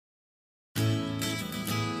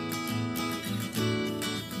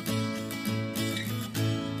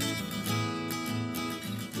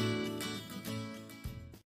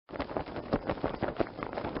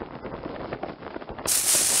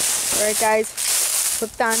Alright guys,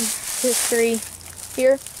 clicked on history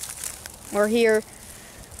here. We're here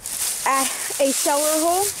at a cellar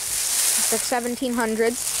hole. It's the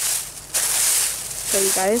 1700s. Show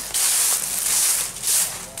you guys.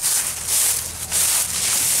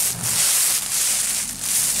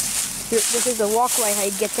 This is the walkway how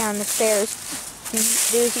you get down the stairs. And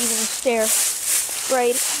there's even a stair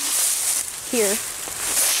right here.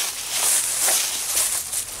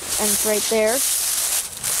 And it's right there.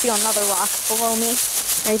 See another rock below me,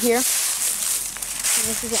 right here. And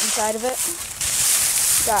this is the inside of it.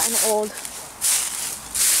 Got an old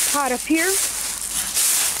pot up here. This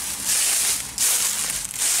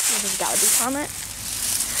has got to be from it.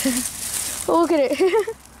 Oh, look at it.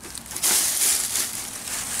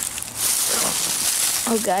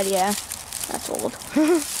 Oh god, yeah. That's old.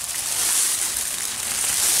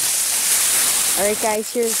 Alright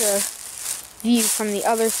guys, here's a view from the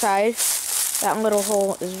other side. That little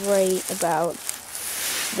hole is right about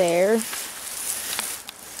there.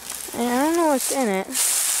 And I don't know what's in it.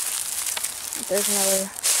 There's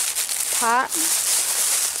another pot.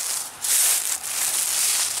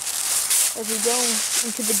 As we go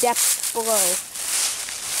into the depths below.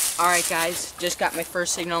 Alright guys, just got my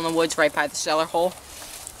first signal in the woods right by the cellar hole.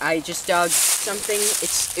 I just dug something,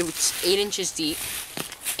 it's 8 inches deep,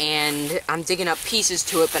 and I'm digging up pieces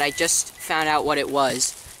to it, but I just found out what it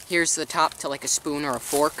was. Here's the top to like a spoon or a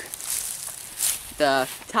fork. The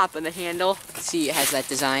top of the handle, see it has that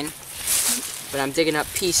design. But I'm digging up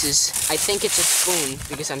pieces. I think it's a spoon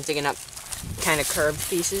because I'm digging up kind of curved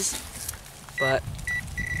pieces. But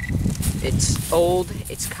it's old,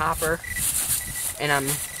 it's copper, and I'm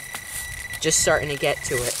just starting to get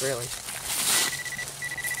to it, really.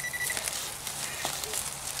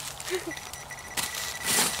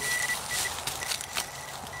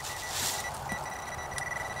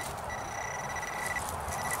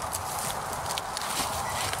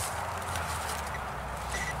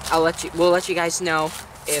 We'll let you guys know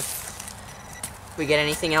if we get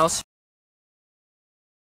anything else.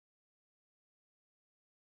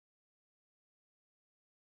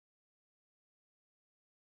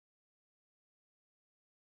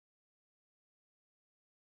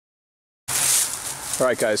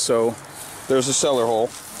 Alright guys, so there's a cellar hole.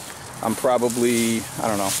 I'm probably, I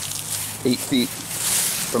don't know, 8 feet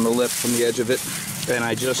from the lip, from the edge of it. And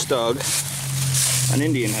I just dug an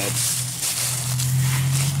Indian head.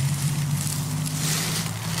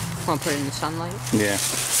 Want to put it in the sunlight? Yeah.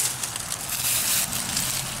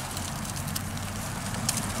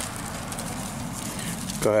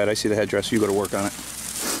 Go ahead, I see the headdress. You go to work on it.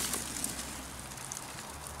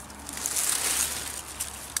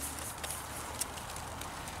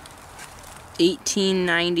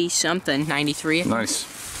 $1890 something, 93. Nice.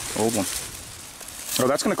 Old one. Oh,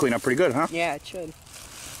 that's going to clean up pretty good, huh? Yeah, it should.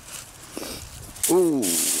 Ooh,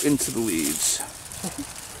 into the leaves.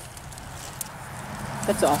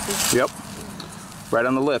 That's awesome. Yep. Right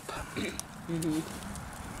on the lip.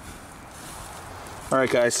 Alright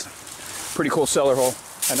guys. Pretty cool cellar hole.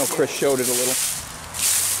 I know Chris showed it a little.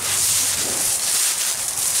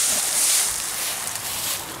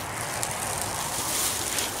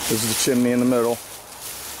 This is the chimney in the middle.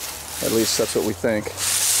 At least that's what we think.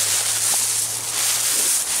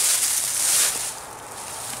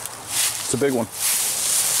 It's a big one.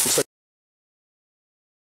 Looks like...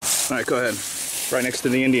 Alright, go ahead. Right next to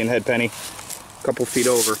the Indian head, Penny. A couple feet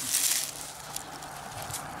over.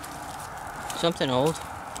 Something old.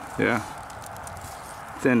 Yeah.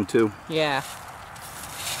 Thin too. Yeah.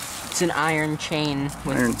 It's an iron chain.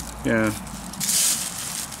 With Iron, yeah.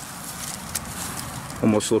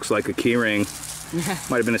 Almost looks like a key ring.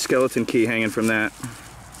 Might have been a skeleton key hanging from that.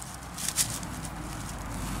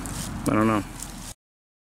 I don't know.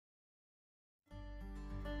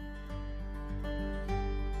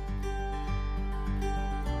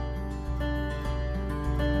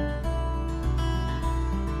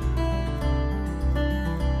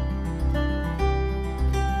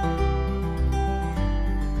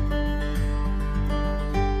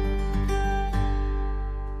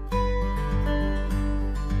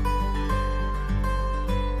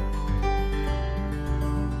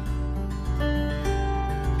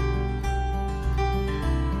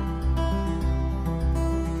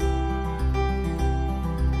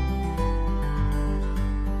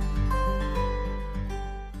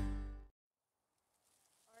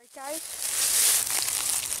 Guys,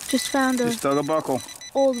 just found a Just dug a buckle.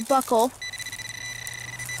 old buckle.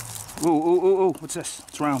 Ooh, ooh, ooh, ooh, what's this?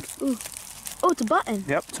 It's round. Ooh. Oh, it's a button.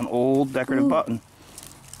 Yep, it's an old decorative button.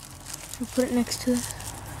 We'll put it next to it.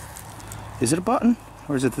 Is it a button?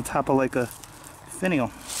 Or is it the top of like a finial?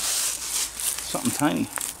 Something tiny.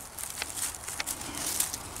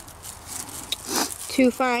 2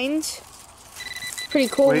 finds. Pretty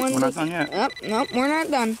cool Wait, one. we're not done yet. Oh, nope, we're not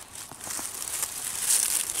done.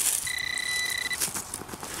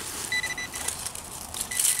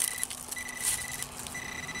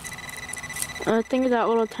 Think of that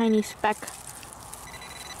little tiny speck.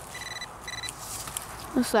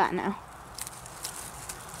 What's that now?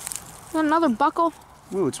 Is that another buckle?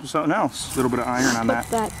 Ooh, it's something else. A little bit of iron on that.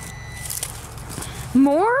 What's that?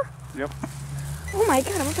 More? Yep. Oh my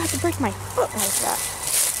god, I'm about to break my foot like that.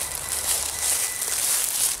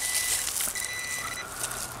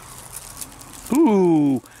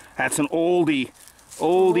 Ooh, that's an oldie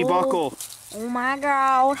buckle. Oh my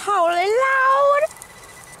god, holy loud!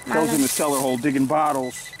 Goes in the cellar hole digging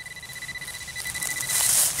bottles.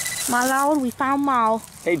 My lord, we found them all.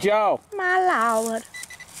 Hey, Joe. My lord.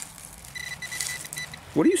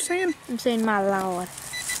 What are you saying? I'm saying my lord.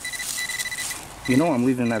 You know I'm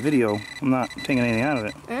leaving that video. I'm not taking anything out of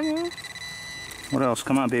it. Mm-hmm. What else?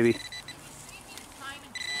 Come on, baby.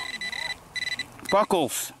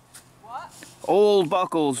 Buckles. What? Old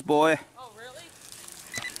buckles, boy. Oh, really?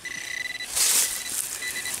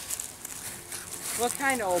 What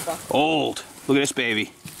kind of old buckle? Old. Look at this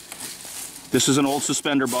baby. This is an old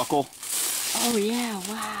suspender buckle. Oh, yeah,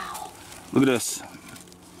 wow. Look at this.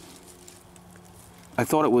 I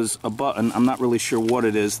thought it was a button. I'm not really sure what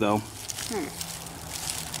it is, though.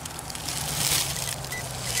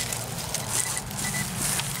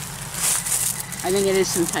 I think it is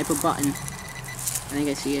some type of button. I think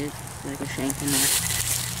I see it, like a shank in there.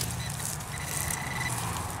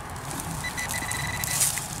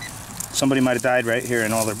 Somebody might have died right here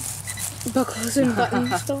and all their... Buckles and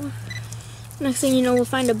buttons. So. Next thing you know, we'll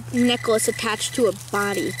find a necklace attached to a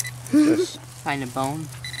body. This. Find a bone,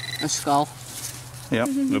 a skull. Yep,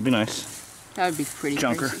 it'd be nice. That would be pretty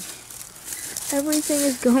Junker. crazy. Everything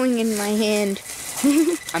is going in my hand.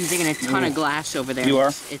 I'm digging a ton of glass over there. You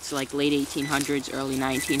are? It's like late 1800s, early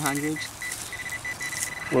 1900s.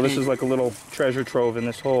 Well, this is like a little treasure trove in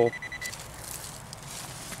this hole.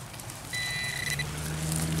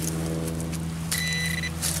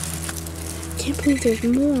 Can't believe there's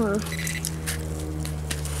more.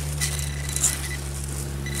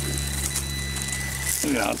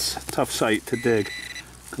 You know, it's a tough site to dig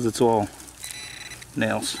because it's all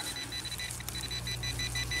nails.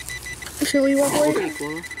 Should we walk away? Pretty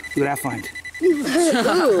cool. Look at that find.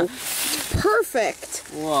 Ooh, perfect.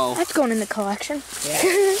 Whoa. That's going in the collection. Yeah.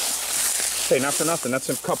 Hey, not for nothing. That's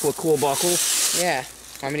a couple of cool buckles. Yeah.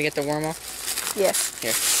 Want me to get the worm off? Yeah.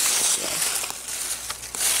 Here.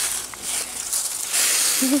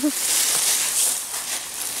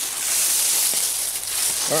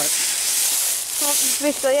 All right. Well,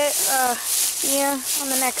 basically, yeah, on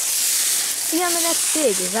the next dig,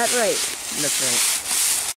 is that right? That's right.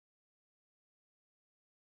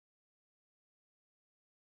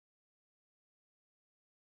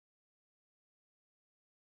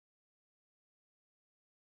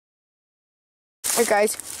 Alright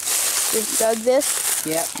guys, just dug this.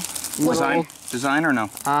 Yep. Design or no?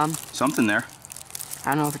 Something there.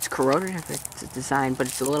 I don't know if it's corroded or if it's a design, but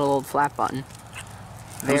it's a little old flat button.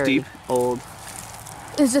 That was deep. Old.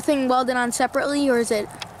 Is the thing welded on separately, or is it?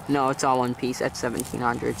 No, it's all one piece. That's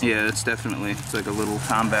 1700s. Yeah, it's definitely. It's like a little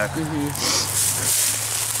combat. Oh,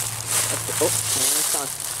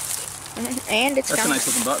 And it's That's a done. nice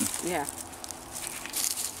looking button. yeah.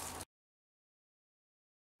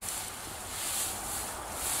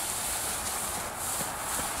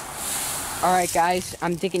 Alright guys,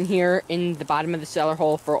 I'm digging here in the bottom of the cellar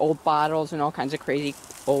hole for old bottles and all kinds of crazy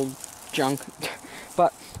old junk.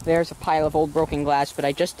 But there's a pile of old broken glass, but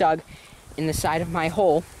I just dug in the side of my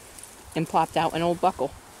hole and plopped out an old buckle.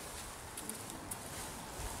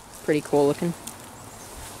 Pretty cool looking.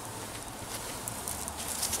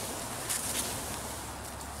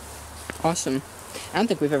 Awesome. I don't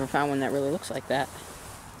think we've ever found one that really looks like that.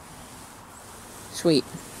 Sweet.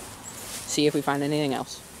 See if we find anything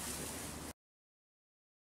else.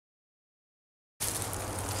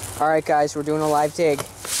 Alright guys, we're doing a live dig.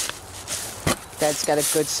 Dad's got a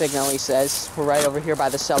good signal, he says. We're right over here by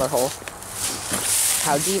the cellar hole.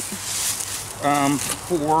 How deep?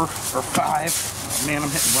 4 or 5. Oh, man, I'm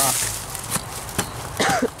hitting rock.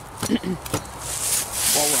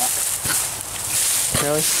 All rock.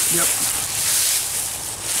 Really? Yep.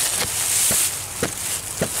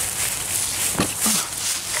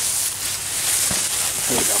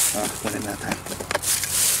 There we go. Went in that time.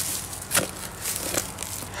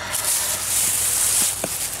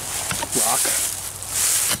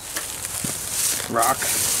 Rock.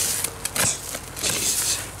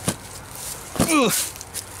 Jesus. Ugh.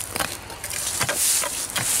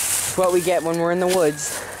 It's what we get when we're in the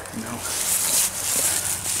woods. No.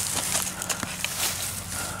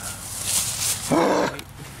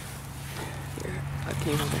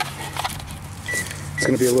 Can you hold it? It's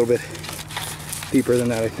gonna be a little bit deeper than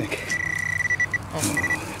that, I think. Oh,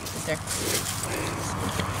 right there.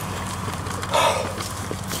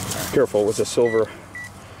 Careful, it was a silver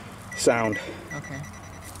sound. Okay.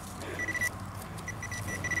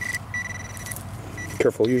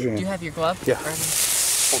 Careful, usually. Do you have your glove? Yeah. Ready?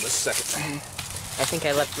 Hold this a second. I think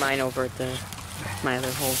I left mine over at my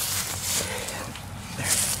other hole.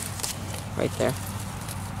 Right there.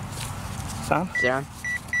 Sound? Is it on?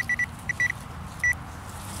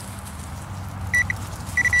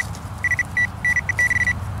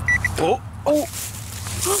 Oh! Oh!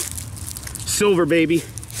 Silver, baby.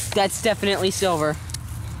 That's definitely silver.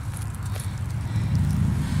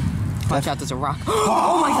 Watch out, there's a rock.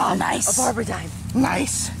 Oh my god, nice. A barber dime.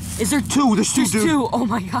 Nice. Is there Two. There's two, dude. two. Oh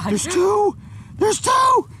my god. There's two. There's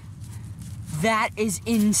two. That is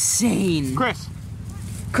insane. Chris.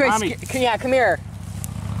 Chris, Mommy. yeah, come here.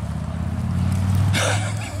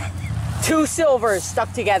 Two silvers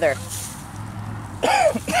stuck together.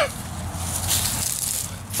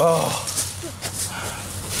 Oh.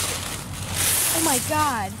 Oh my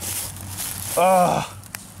god. Oh.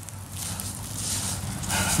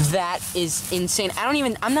 That is insane.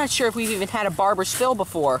 I'm not sure if we've even had a barber spill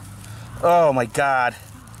before. Oh my god.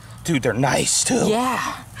 Dude, they're nice too.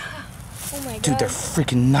 Yeah. Oh my god. Dude, they're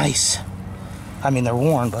freaking nice. I mean, they're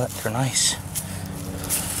worn, but they're nice.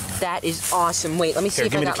 That is awesome. Wait, let me see Here,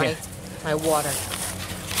 if I give me got the my water.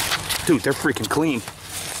 Dude, they're freaking clean.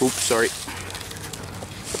 Oops, sorry.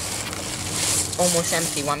 Almost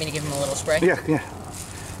empty. Want me to give him a little spray? Yeah, yeah.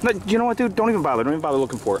 No, you know what, dude? Don't even bother. Don't even bother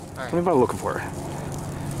looking for it. All right. Don't even bother looking for it.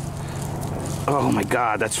 Oh my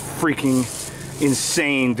god, that's freaking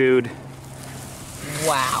insane, dude.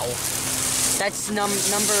 Wow. That's number...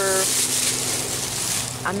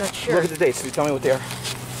 I'm not sure. Look at the dates. You tell me what they are.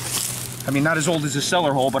 I mean, not as old as a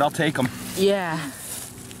cellar hole, but I'll take them. Yeah.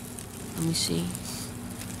 Let me see.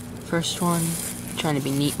 First one. I'm trying to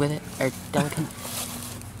be neat with it. Or delicate.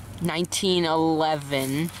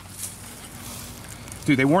 1911.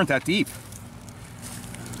 Dude, they weren't that deep.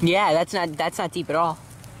 Yeah, that's not deep at all.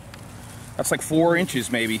 That's like 4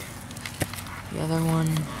 inches, maybe. The other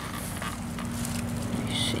one. Let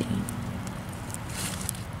me see.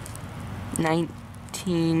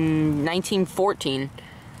 1914.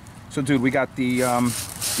 So, dude, we got the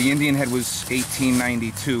Indian head was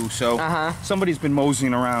 1892. So somebody's been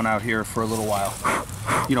moseying around out here for a little while.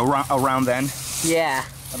 You know, around then. Yeah.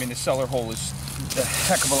 I mean, the cellar hole is a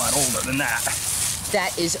heck of a lot older than that.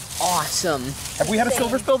 That is awesome. Have we had a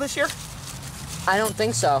silver spill this year? I don't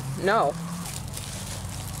think so. No.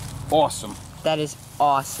 Awesome. That is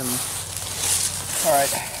awesome. All right.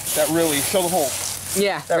 That really, show the hole.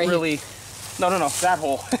 Yeah. That right really, no, that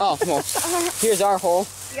hole. Oh, well, here's our hole.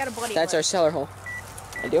 You got a bloody That's our cellar hole.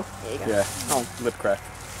 I do? There you go. Yeah. Oh. Lip crack.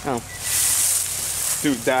 Oh.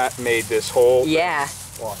 Dude, that made this hole. Yeah.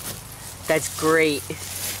 Awesome. That's great.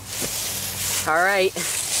 All right.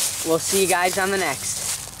 We'll see you guys on the next.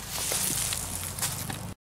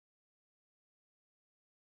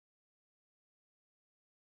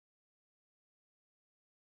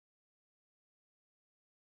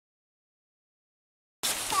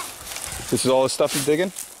 This is all the stuff you're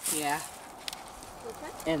digging? Yeah.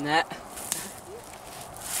 And that.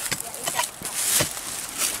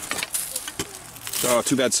 Oh,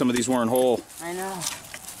 too bad some of these weren't whole. I know.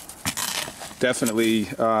 Definitely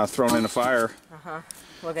thrown in a fire. Uh-huh.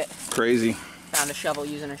 Look at. Crazy. Found a shovel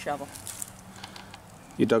using a shovel.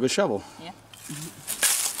 You dug a shovel. Yeah.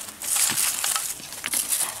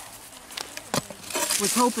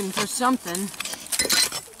 Was hoping for something,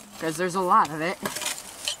 because there's a lot of it.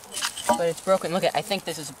 But it's broken. Look at, I think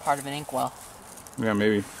this is a part of an inkwell. Yeah,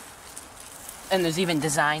 maybe. And there's even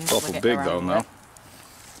designs. Awful big though, no?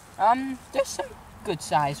 There's some good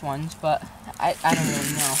sized ones, but I don't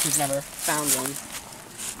really know. We've never found one.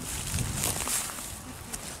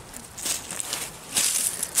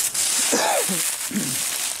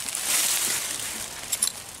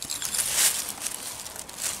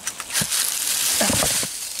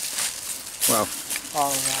 Wow.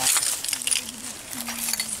 All of that.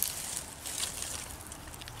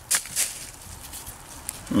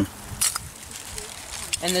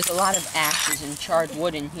 And there's a lot of ashes and charred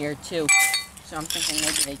wood in here too. So I'm thinking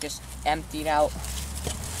maybe they just emptied out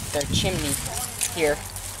their chimney here,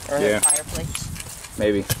 or their fireplace.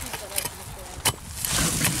 Maybe.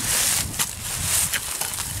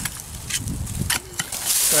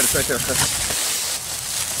 Go ahead, it's right there, Chris.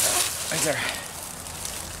 Right there.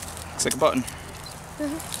 Looks like a button.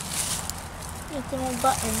 It's an old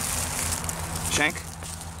button. Shank?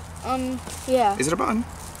 Yeah. Is it a button?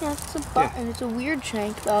 Yeah, it's a button. Yeah. It's a weird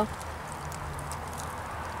shank, though.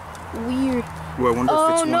 weird. Well, I wonder if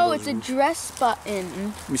Oh it's one no, of it's those a dress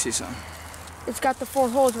button. Let me see something. It's got the 4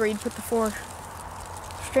 holes where you put the 4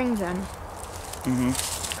 strings in. Mm-hmm.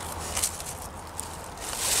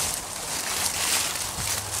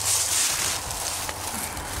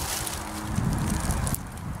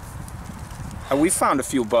 We found a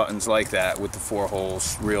few buttons like that with the 4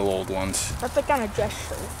 holes, real old ones. That's like on a dress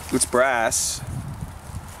shirt. It's brass.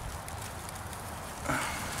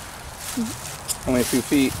 Only a few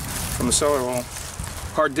feet from the cellar hole.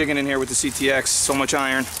 Hard digging in here with the CTX, so much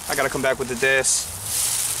iron. I gotta come back with the Deus.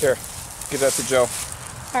 Here, give that to Joe.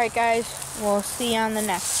 Alright guys, we'll see you on the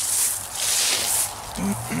next.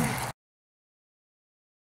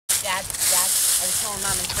 Dad, I was telling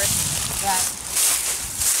Mom and Chris that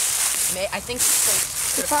I think this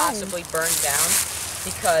place could have possibly burned down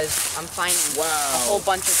because I'm finding a whole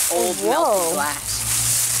bunch of old melted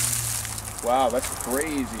glass. Wow, that's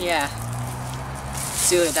crazy. Yeah.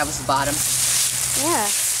 See, that was the bottom. Yeah.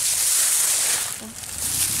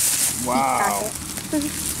 Wow.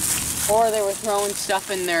 Or they were throwing stuff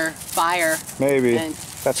in their fire. Maybe. And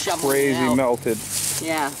That's shoveling crazy it out. melted.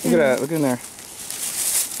 Yeah. Look at that, look in there.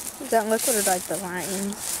 Is that liquid or like the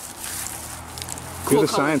lines? Cool You're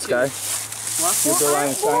the color, science too. guy. What? You're the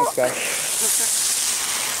science guy.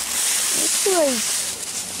 It's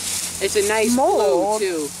like It's a nice mold. blue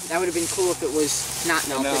too. That would have been cool if it was not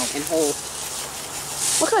melted and whole.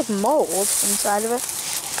 looks like mold inside of it.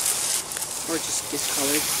 Or just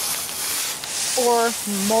discolored. Or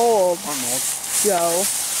mold. Or mold. Joe.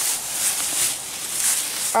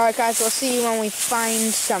 Alright guys, we'll see you when we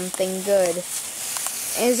find something good.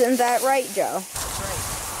 Isn't that right, Joe? That's right.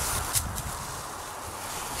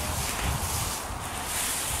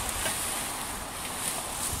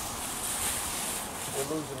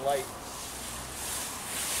 We're losing light.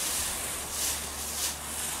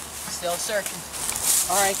 Still searching.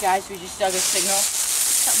 Alright guys, we just dug a signal.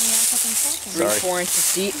 3-4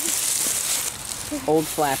 inches deep. Old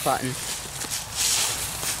flat button.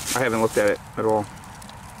 I haven't looked at it at all.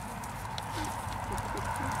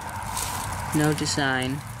 No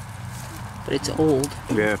design. But it's old.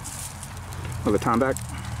 Yeah. Oh, the Tomback?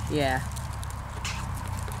 Yeah.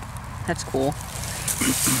 That's cool.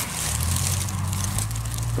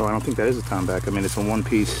 Oh, I don't think that is a Tomback. I mean, it's a one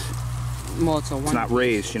piece. Well, it's a one. It's not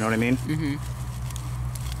raised, you know what I mean? Mm-hmm.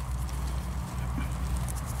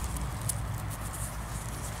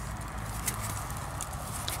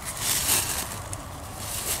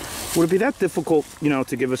 Would it be that difficult, you know,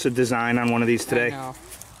 to give us a design on one of these today? I know.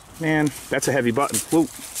 Man, that's a heavy button. Whoa.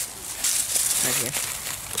 Right here.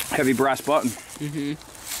 Heavy brass button. Mm-hmm.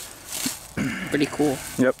 Pretty cool.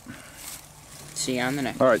 Yep. See you on the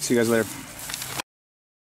next. All right, see you guys later.